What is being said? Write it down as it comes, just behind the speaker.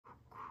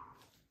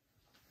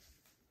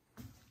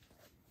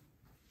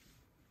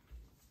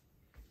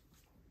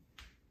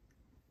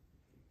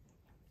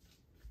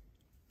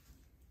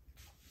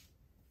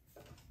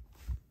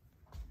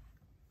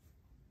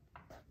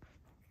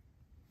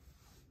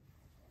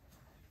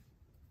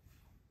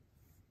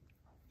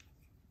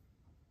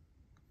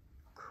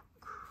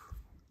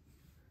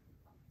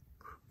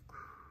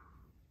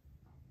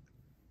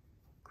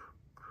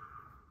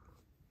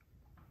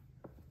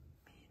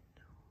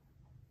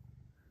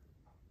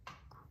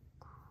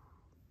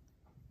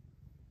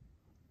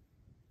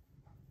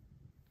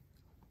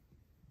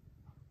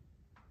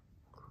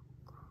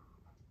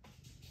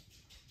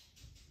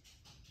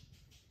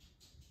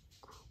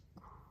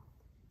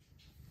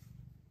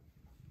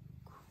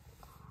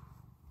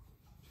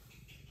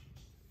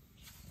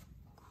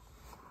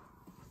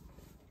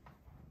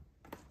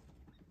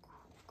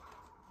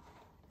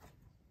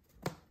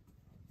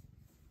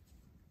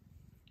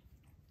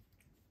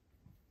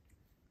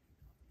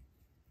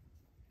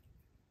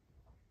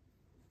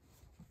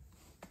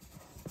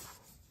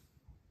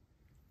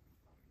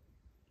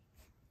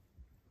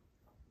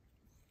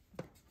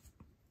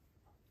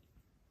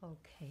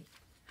Okay,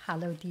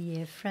 hello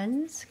dear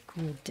friends,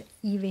 good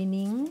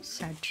evening,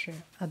 such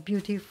a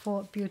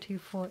beautiful,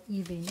 beautiful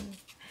evening.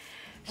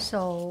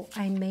 So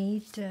I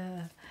made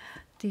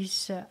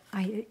this,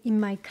 in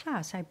my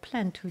class I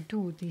plan to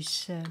do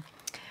this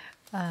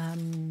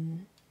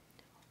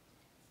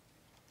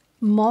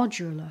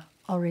modular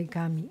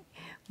origami,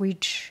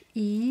 which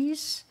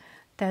is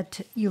that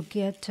you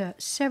get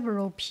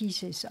several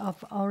pieces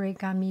of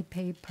origami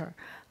paper,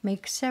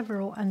 make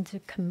several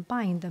and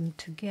combine them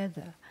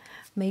together,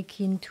 make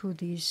into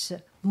this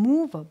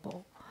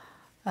movable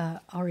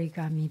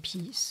origami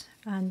piece.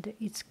 And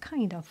it's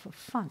kind of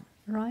fun,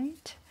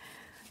 right?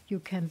 You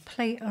can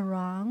play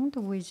around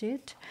with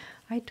it.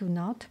 I do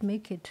not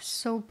make it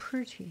so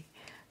pretty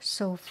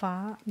so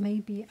far.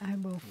 Maybe I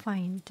will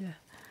find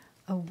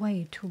a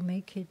way to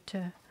make it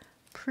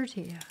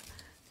prettier.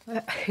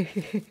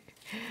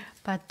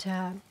 But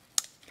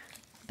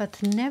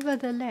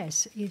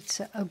nevertheless, it's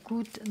a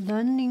good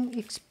learning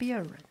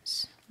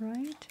experience,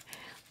 right?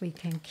 We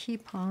can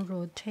keep on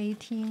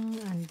rotating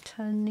and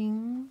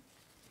turning.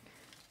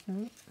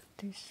 Oh,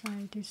 this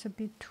side is a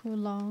bit too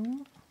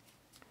long.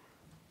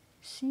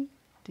 See,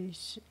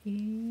 this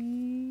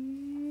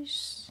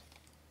is...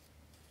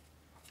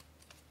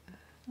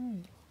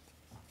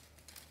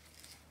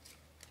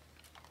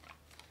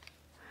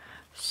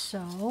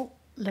 So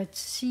let's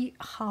see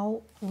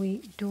how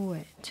we do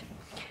it.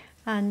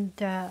 And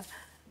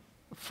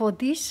for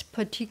this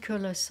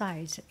particular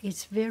size,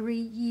 it's very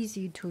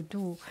easy to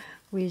do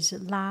with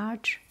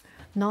large,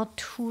 not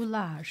too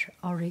large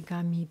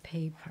origami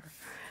paper.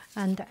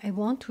 And I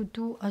want to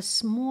do a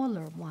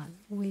smaller one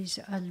with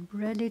a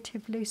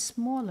relatively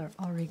smaller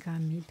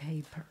origami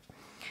paper.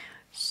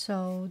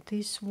 So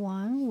this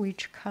one,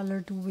 which color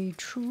do we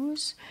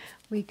choose?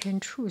 We can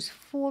choose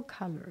 4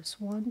 colors.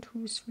 1,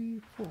 2, 3,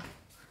 4.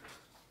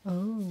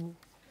 Oh,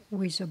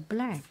 with a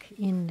black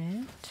in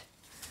it.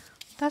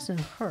 Doesn't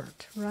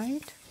hurt,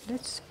 right?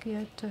 Let's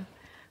get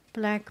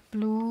black,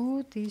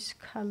 blue, this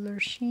color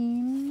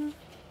scheme.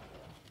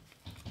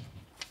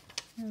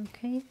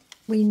 Okay,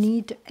 we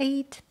need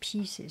 8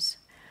 pieces.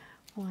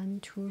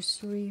 1, 2,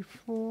 3,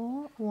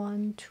 4.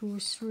 1, 2,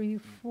 3,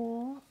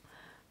 4.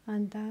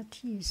 And that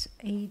is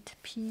 8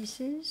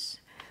 pieces.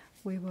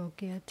 We will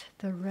get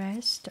the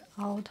rest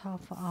out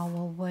of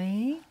our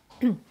way.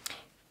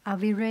 Are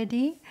we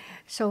ready?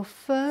 So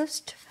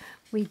first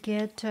we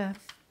get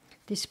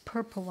this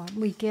purple one.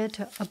 We get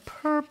a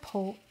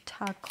purple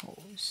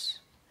tacos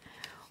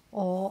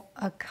or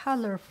a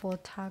colorful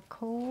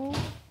taco.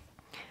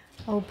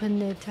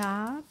 Open it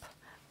up.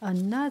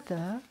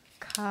 Another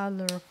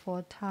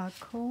colorful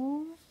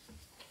taco.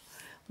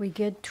 We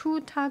get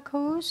 2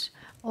 tacos,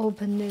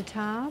 open it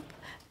up,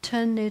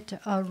 turn it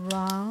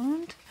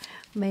around,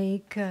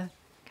 make a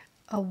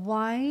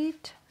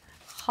white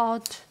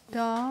hot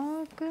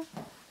dog,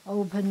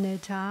 open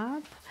it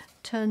up,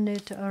 turn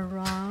it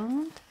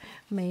around,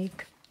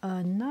 make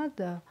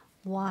another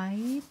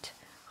white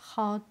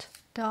hot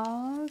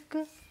dog,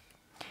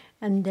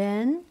 and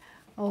then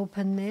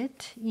open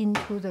it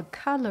into the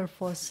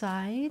colorful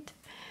side.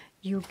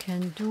 You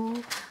can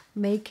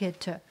make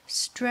it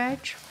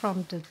stretch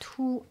from the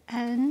 2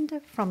 ends,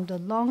 from the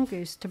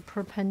longest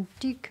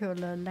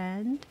perpendicular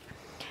end,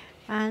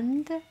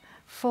 and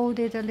fold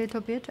it a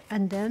little bit,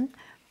 and then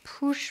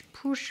push,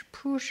 push,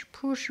 push,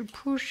 push,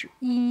 push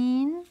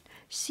in.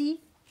 See?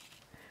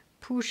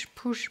 Push,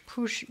 push,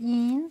 push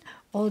in,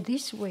 or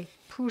this way.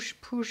 Push,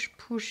 push,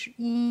 push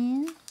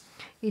in.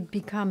 It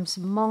becomes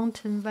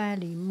mountain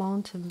valley,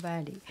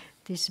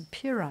 this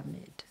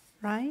pyramid,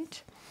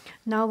 right?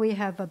 Now we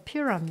have a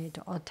pyramid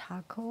or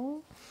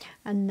taco,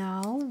 and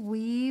now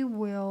we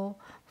will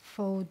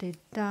fold it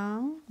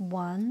down,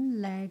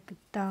 one leg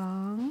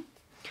down.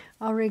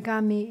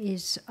 Origami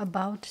is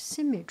about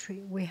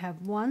symmetry. We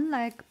have one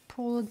leg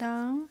pull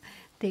down,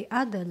 the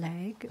other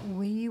leg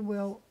we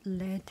will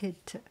let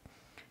it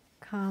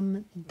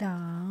come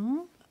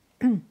down.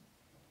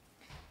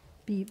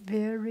 Be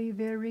very,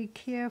 very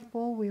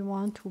careful. We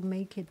want to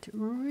make it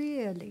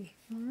really,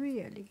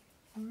 really,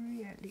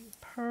 really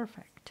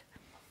perfect.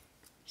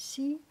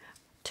 See,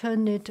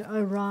 turn it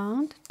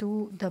around,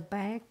 do the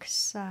back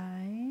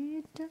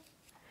side.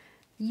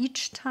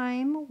 Each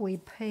time we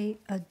pay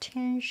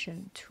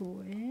attention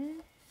to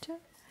it.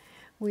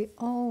 We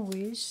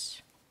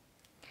always,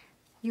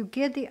 you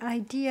get the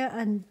idea,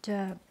 and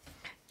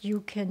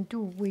you can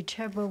do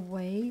whichever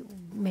way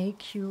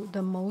make you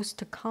the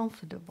most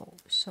comfortable.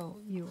 So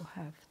you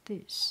have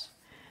this.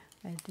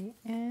 At the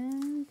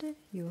end,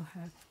 you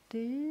have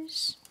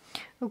this.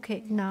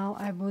 Okay, now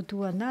I will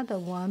do another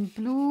one.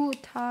 Blue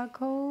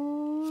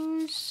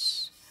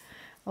tacos.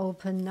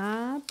 Open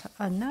up.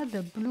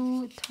 Another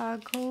blue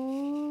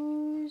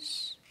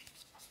tacos.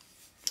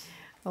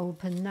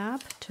 Open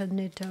up. Turn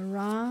it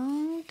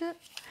around.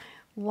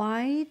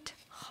 White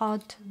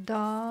hot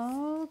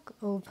dog.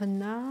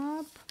 Open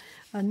up.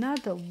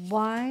 Another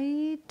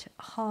white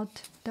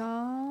hot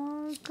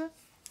dog.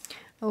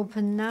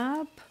 Open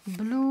up.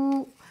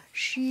 Blue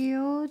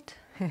shield.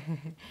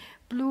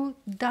 blue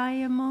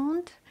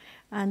diamond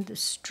and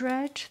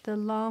stretch the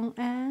long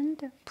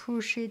end,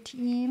 push it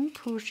in,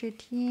 push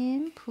it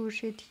in,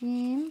 push it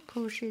in,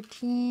 push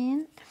it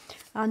in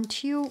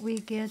until we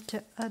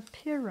get a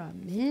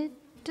pyramid.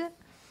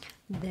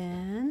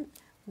 Then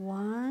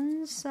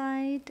one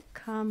side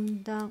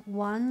come down,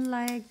 one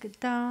leg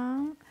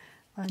down,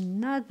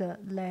 another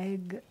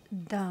leg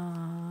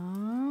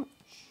down.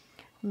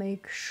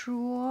 Make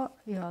sure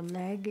your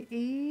leg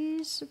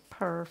is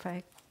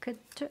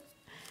perfect.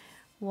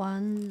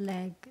 One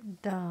leg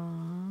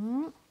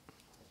down.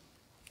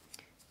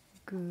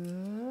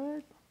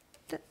 Good.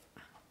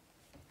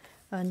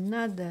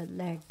 Another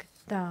leg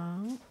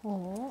down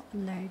or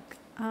leg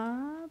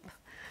up.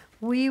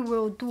 We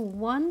will do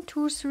 1,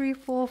 2, 3,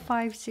 4,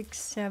 5, 6,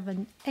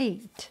 7,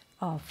 8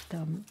 of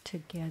them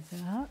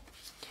together.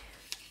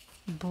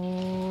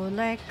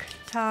 Black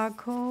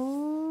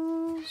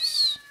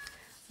tacos.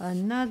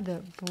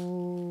 Another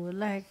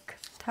black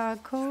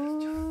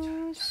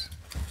tacos.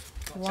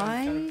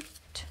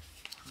 White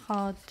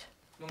hot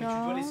Non, mais tu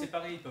dois les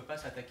séparer, ils ne peuvent pas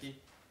s'attaquer.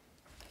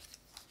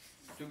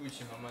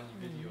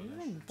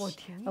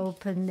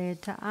 Open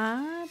it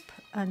up.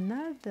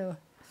 Another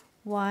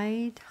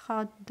white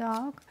hot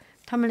dog.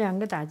 他们两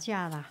个打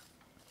架啦。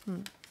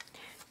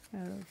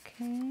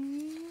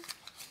Okay.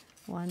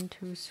 1,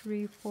 2,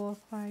 3, 4,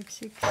 5,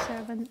 6,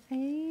 7,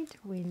 8.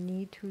 We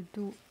need to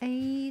do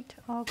 8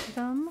 of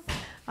them.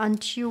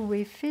 Until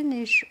we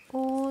finish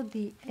all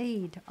the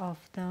 8 of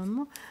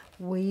them,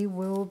 we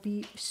will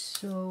be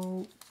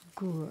so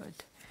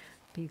good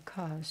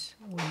because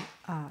we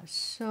are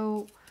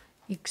so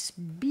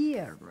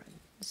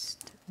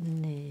experienced.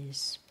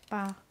 n'est-ce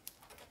pas?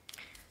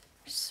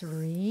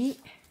 3,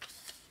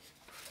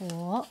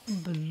 4,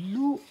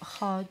 blue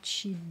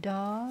hot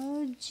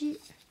dog.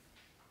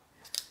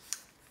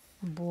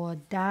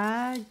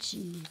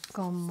 Bordaji,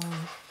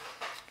 comment?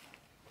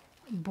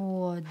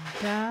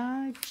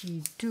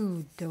 Bordaji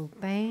doodle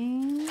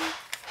bang.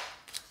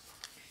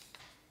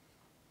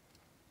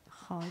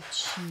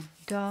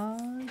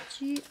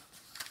 Hachidaji,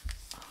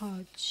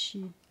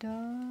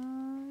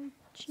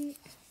 hachidaji.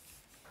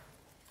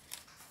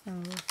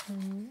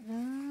 Open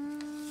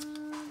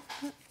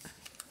up.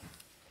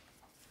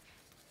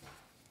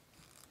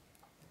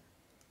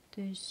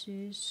 This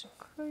is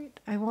great.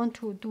 I want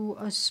to do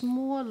a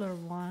smaller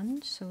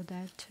one so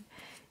that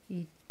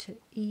it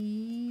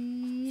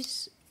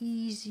is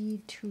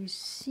easy to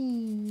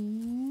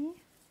see.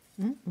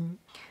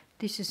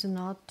 This is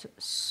not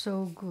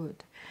so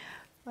good.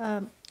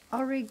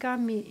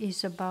 Origami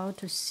is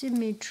about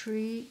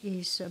symmetry,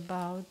 is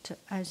about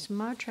as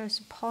much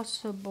as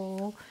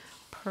possible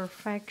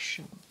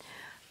perfection,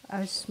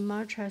 as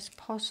much as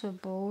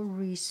possible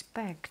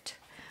respect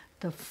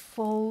the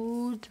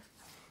fold,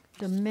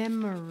 the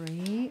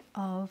memory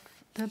of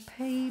the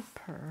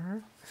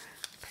paper.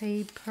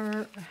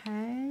 Paper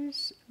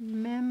has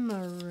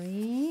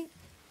memory,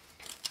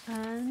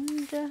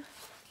 and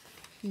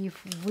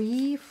if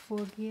we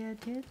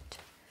forget it,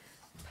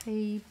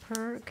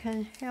 paper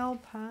can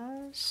help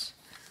us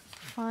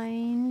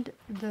find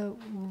the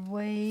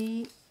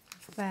way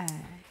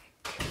back.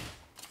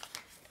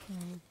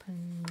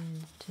 Open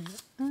it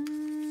up.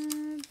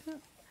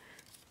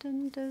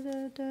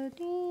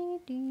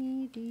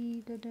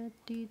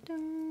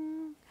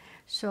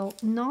 So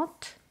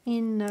not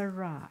in a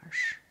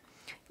rush.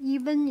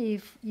 Even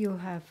if you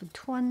have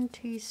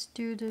 20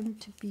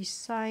 students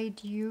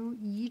beside you,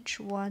 each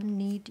one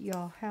need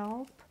your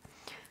help,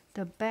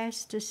 the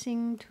best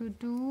thing to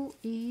do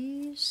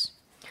is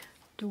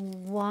do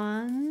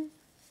one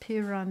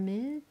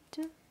pyramid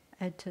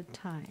at a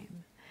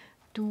time.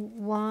 Do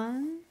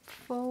one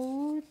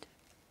fold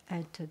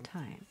at a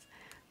time.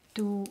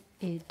 Do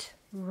it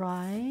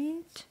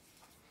right,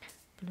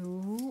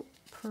 blue,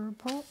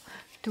 purple.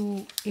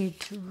 Do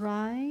it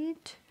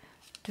right.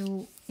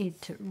 Do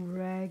it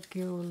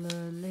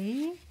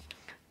regularly.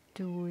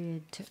 Do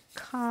it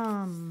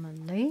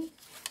calmly,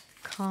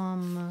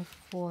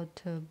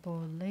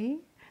 comfortably,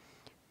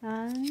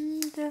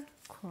 and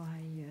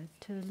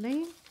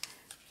quietly,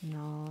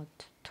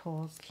 not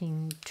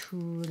talking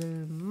too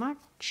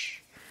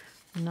much,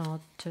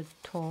 not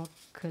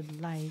talk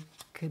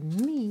like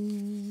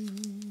me,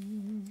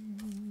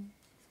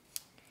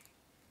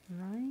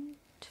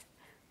 right?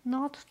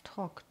 Not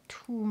talk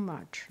too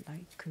much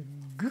like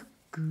Googoo.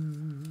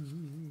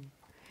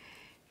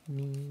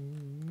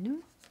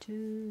 Minute.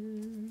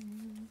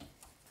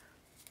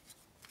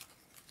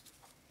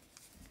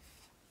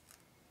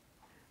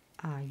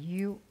 Are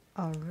you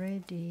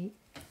already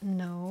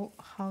know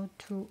how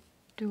to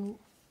do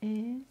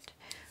it?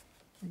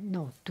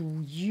 No,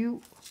 do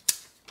you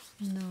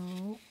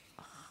know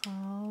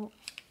how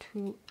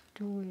to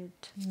do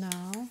it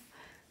now?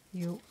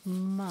 You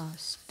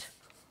must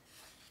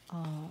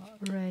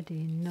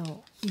already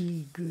know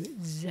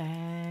exactly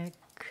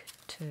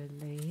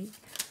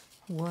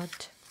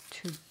what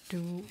to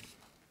do,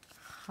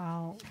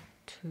 how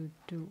to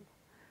do.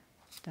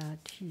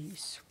 That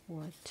is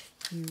what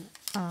you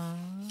are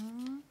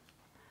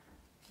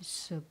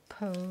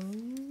supposed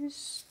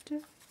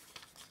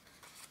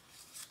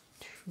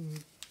to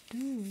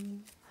do,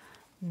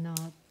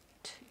 not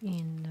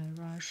in a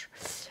rush.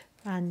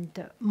 And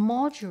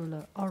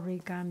modular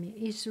origami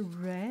is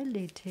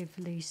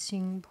relatively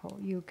simple.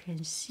 You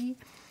can see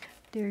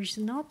there's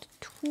not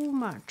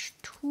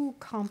too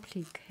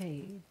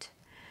complicated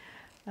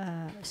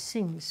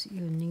things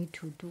you need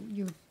to do.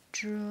 You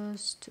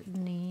just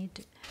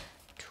need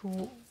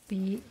to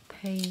be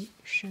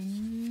patient.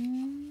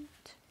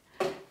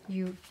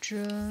 You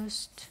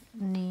just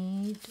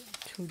need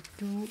to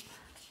do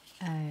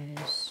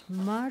as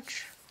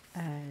much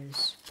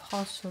as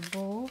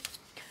possible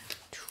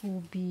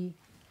to be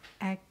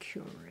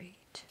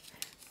accurate,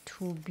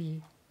 to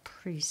be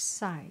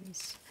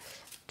precise,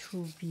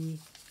 to be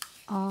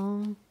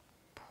on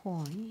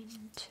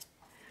point.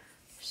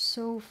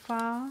 So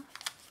far,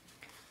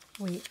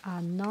 we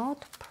are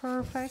not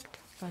perfect,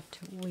 but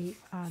we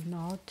are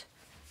not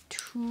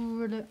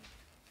too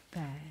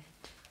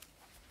bad.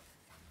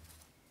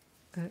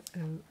 A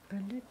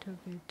little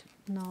bit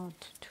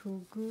not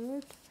too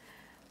good.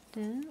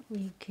 Then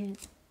we can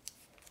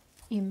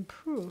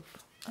improve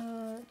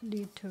a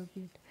little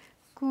bit.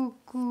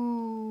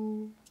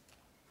 Googoo.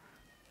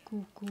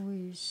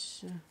 Googoo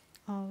is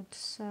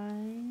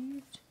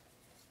outside.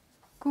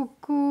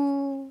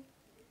 Googoo.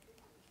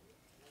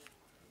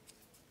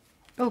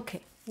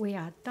 Okay, we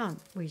are done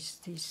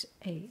with this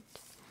 8.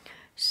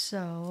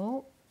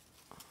 So,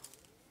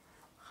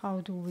 how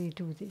do we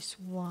do this?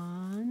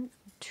 1,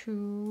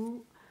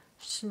 2,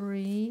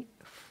 3,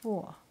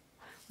 4.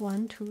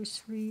 1, 2,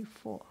 3,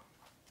 4.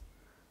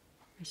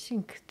 I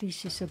think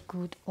this is a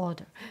good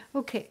order.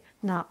 Okay,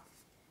 now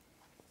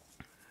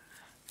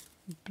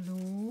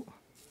blue,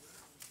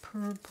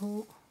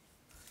 purple,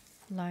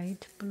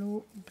 light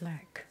blue,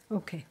 black.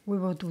 Okay, we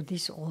will do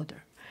this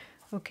order.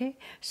 Okay,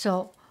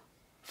 so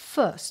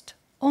first,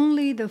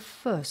 only the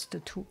first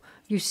 2.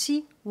 You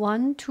see,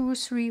 1, 2,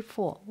 3,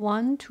 4.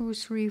 1, 2,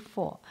 3,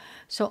 4.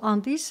 So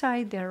on this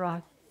side there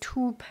are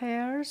 2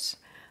 pairs,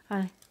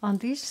 and on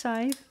this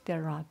side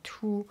there are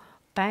 2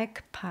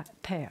 back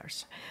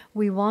pairs.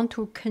 We want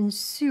to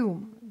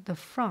consume the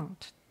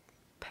front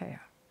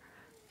pair.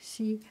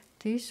 See,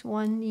 this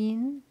one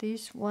in,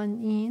 this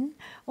one in.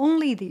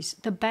 Only this,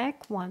 the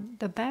back one,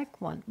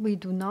 we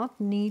do not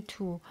need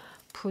to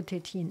put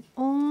it in.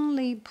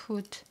 Only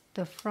put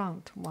the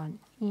front one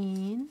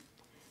in.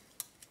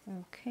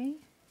 Okay,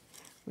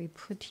 we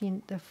put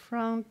in the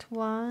front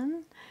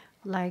one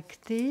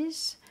like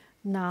this.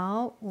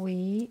 Now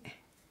we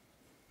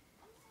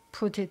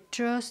put it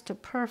just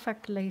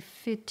perfectly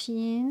fit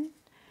in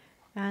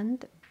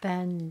and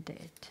bend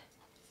it.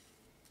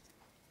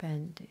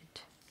 Bend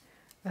it.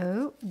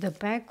 Oh, the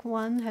back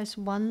one has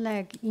one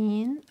leg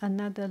in,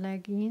 another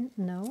leg in.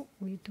 No,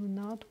 we do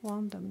not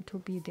want them to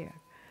be there.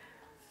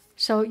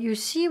 So you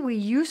see, we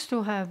used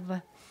to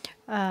have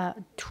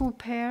 2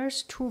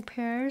 pairs, 2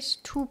 pairs,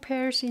 2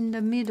 pairs in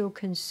the middle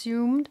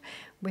consumed.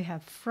 We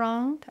have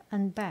front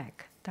and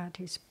back. That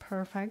is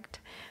perfect.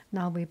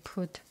 Now we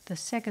put the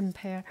second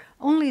pair,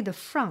 only the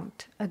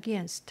front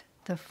against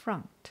the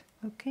front.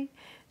 Okay,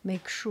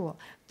 make sure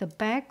the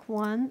back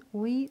one,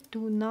 we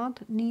do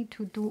not need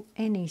to do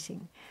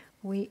anything.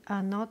 We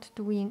are not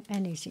doing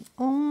anything.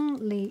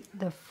 Only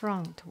the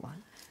front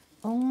one.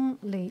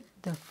 Only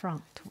the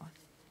front one.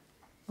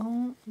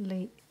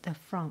 Only the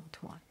front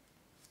one.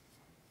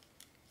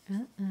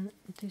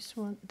 This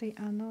one, they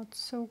are not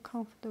so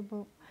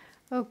comfortable.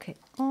 Okay,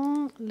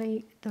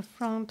 only the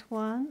front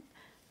one,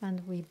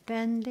 and we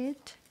bend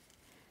it.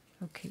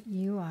 Okay,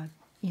 you are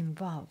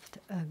involved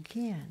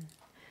again.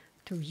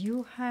 Do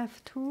you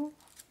have to?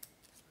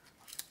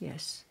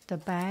 Yes, the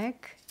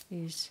back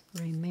is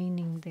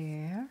remaining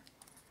there.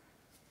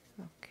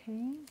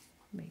 Okay,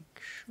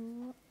 make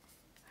sure.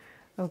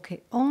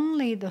 Okay,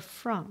 only the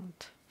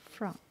front.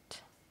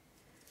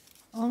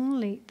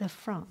 Only the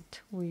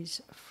front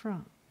with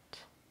front.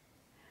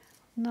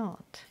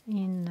 Not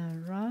in a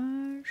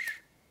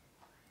rush.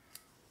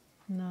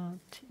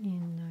 Not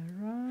in a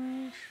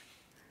rush.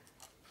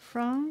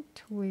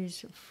 Front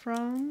with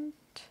front.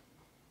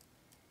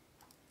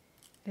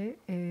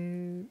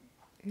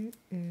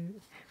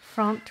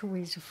 Front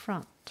with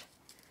front.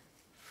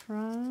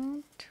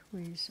 Front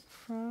with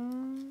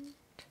front.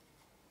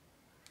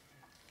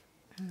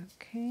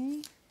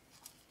 Okay.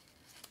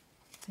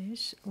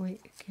 This we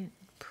can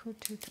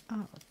put it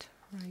out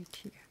right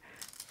here.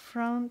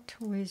 Front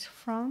with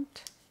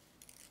front.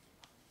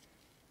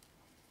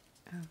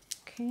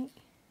 Okay.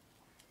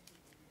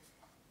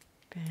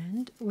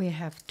 Bend. We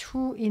have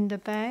 2 in the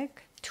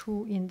back,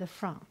 2 in the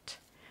front.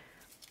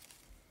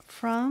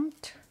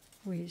 Front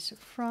with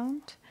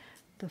front.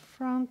 The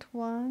front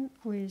one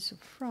with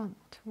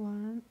front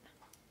one.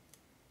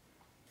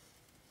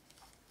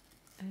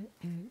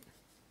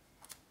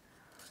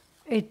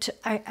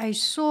 I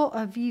saw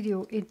a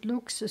video. It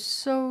looks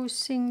so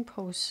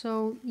simple,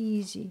 so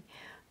easy.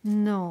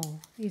 No,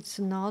 it's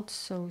not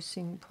so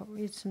simple.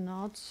 It's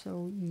not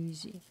so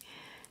easy.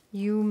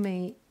 You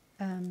may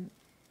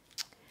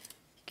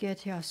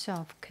get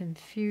yourself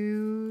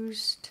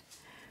confused.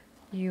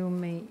 You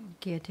may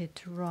get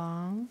it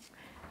wrong.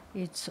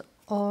 It's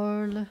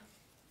all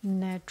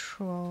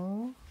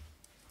natural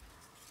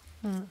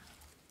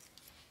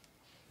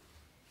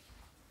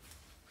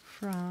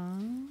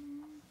front,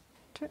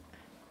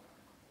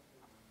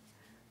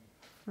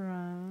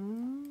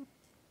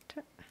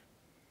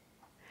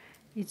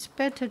 it's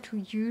better to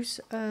use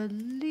a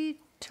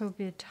little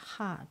bit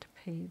hard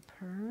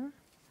paper.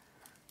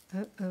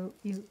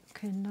 You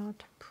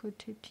cannot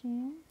put it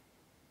in.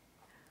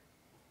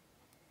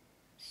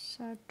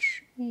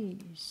 Such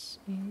is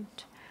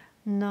it.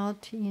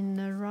 Not in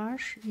a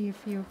rush.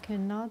 If you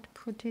cannot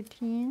put it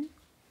in,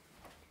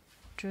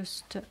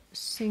 just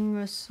sing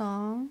a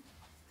song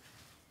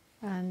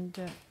and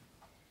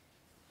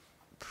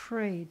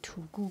pray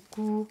to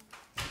Googoo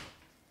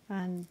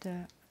and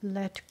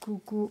let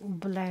Googoo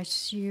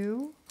bless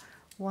you.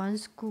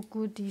 Once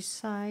Googoo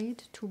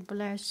decide to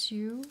bless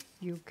you,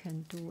 you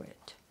can do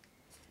it.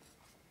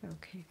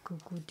 Okay,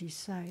 Googoo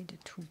decide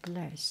to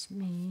bless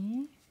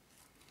me.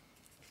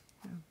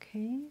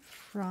 Okay,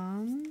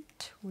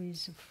 front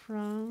with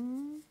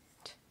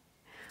front.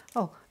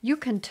 Oh, you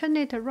can turn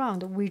it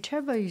around.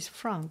 Whichever is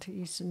front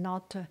is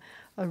not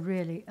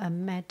really a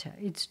matter.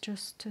 It's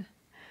just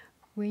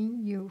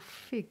when you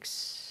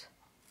fix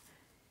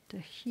the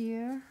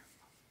here,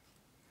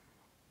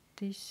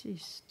 this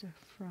is the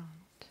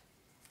front.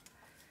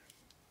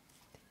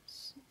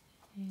 This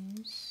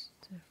is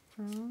the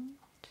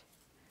front.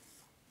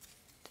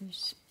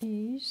 This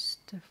is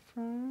the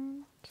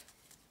front.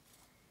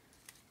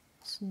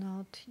 It's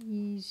not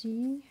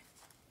easy.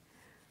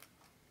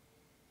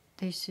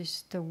 This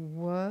is the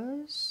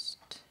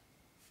worst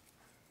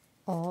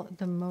or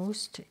the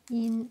most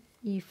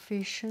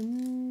inefficient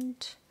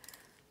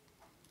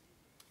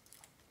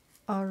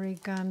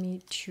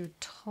origami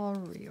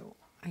tutorial,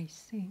 I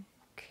think.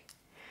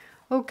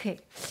 Okay,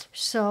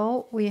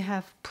 so we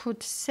have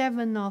put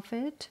 7 of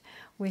it.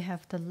 We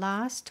have the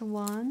last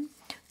one.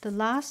 The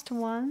last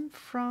one,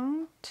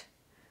 front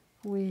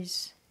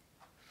with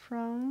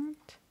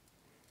front.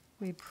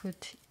 We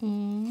put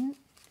in.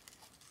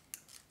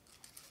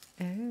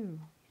 Oh,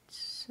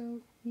 it's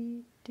so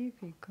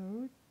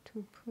difficult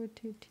to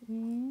put it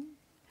in.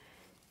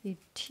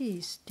 It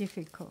is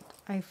difficult.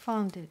 I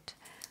found it.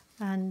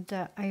 And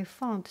I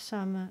found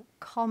some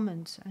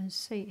comments and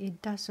say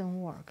it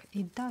doesn't work.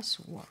 It does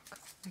work,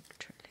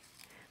 actually.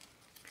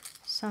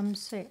 Some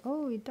say,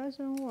 oh, it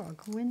doesn't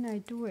work. When I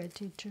do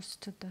it, it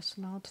just does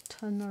not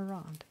turn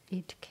around.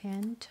 It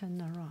can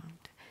turn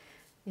around.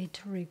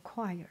 It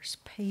requires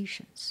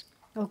patience.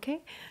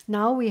 Okay,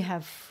 now we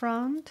have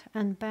front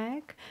and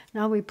back.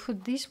 Now we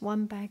put this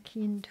one back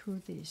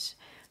into this.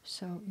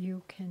 So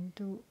you can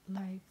do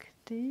like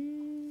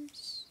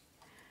this.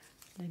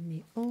 Let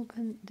me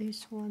open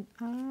this one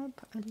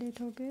up a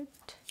little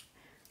bit.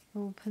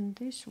 Open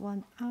this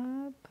one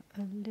up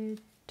a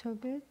little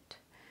bit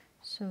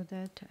so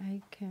that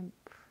I can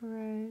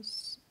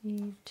press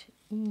it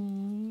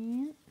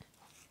in.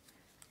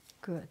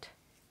 Good.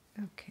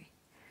 Okay.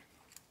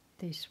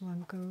 This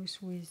one goes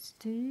with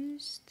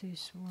this.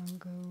 This one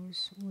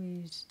goes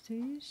with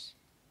this.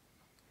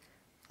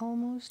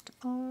 Almost,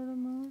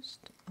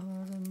 almost,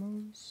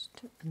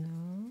 almost.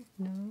 No,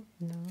 no,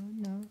 no,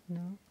 no,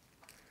 no.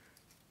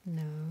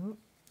 No,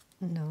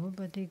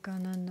 nobody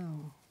gonna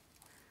know.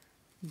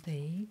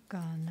 They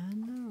gonna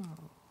know.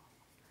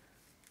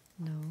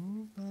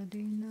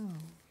 Nobody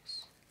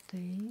knows.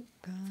 They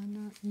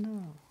gonna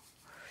know.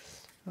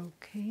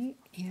 Okay,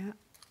 yeah,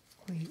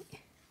 we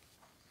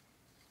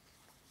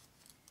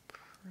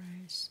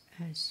press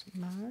as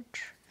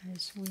much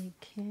as we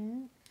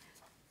can.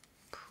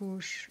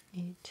 Push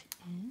it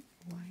in.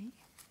 Why?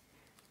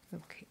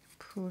 Okay,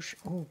 push.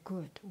 Oh,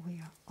 good. We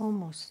are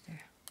almost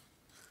there.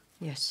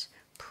 Yes.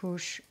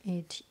 Push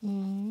it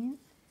in,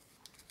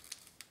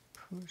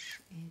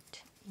 push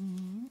it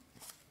in,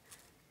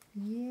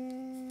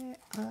 yeah,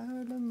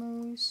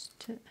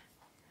 almost.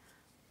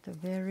 The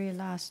very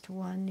last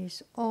one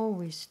is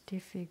always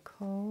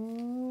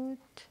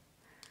difficult,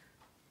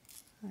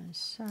 and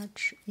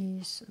such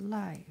is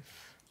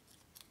life.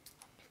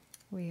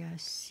 We are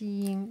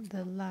seeing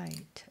the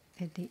light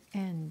at the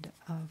end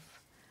of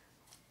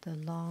the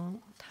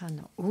long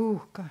tunnel.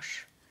 Oh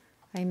gosh,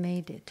 I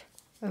made it.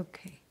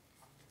 Okay.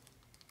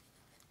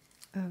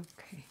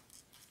 Okay,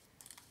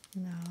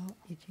 now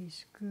it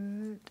is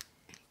good.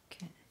 I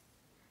can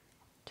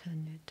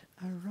turn it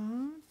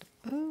around.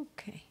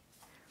 Okay,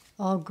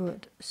 all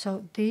good.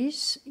 So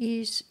this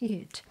is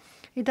it.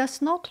 It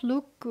does not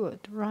look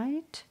good,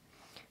 right?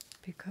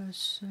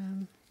 Because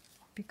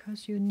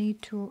you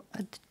need to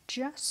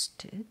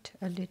adjust it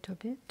a little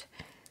bit.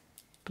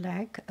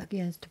 Black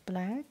against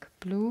black,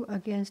 blue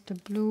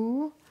against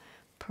blue,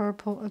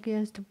 purple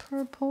against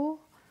purple.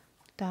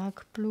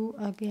 Dark blue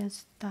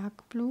against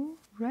dark blue,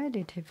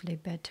 relatively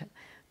better.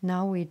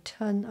 Now we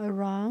turn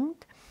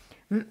around.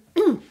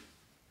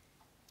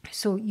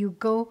 So you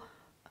go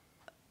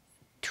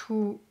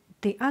to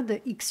the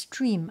other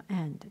extreme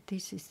end.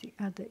 This is the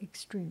other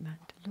extreme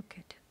end. Look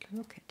at it,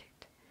 look at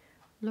it,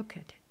 look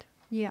at it.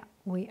 Yeah,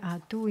 we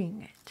are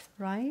doing it,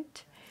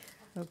 right?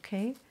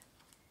 Okay.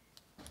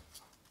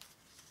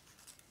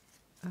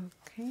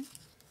 Okay.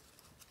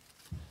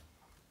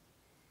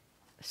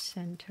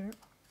 Center.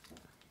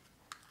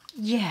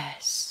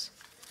 Yes,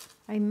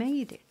 I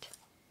made it.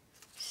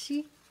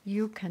 See,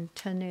 you can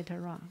turn it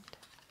around.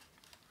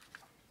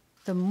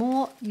 The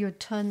more you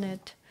turn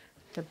it,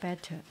 the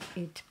better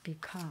it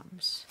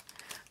becomes.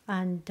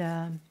 And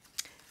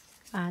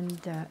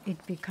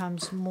it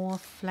becomes more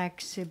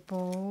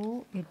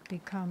flexible. It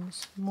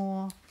becomes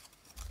more.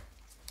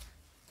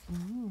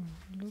 Oh,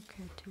 look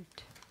at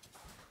it.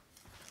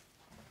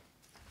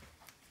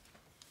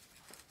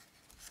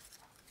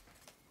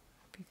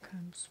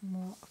 Becomes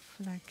more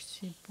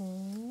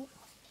flexible.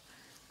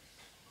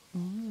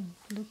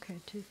 Look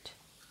at it.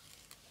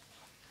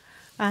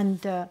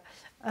 And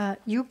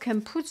you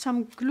can put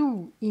some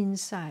glue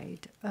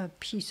inside, a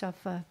piece of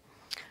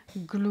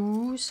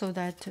glue, so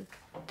that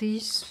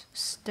this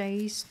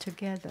stays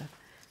together.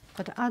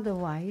 But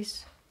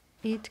otherwise,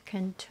 it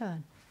can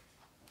turn.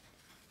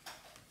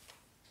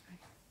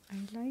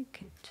 I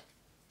like it.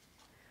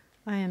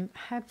 I am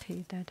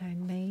happy that I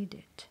made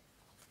it.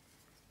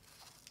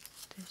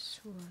 This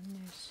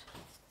one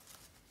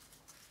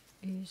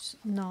is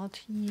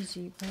not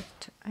easy,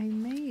 but I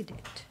made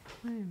it.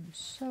 I am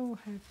so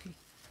happy.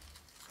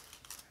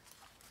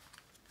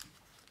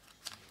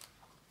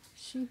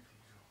 See,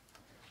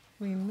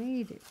 we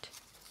made it.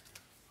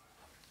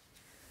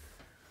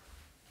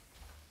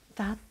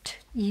 That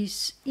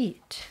is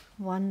it.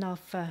 One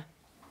of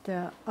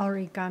the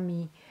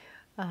origami,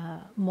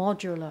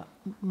 modular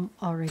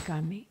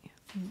origami.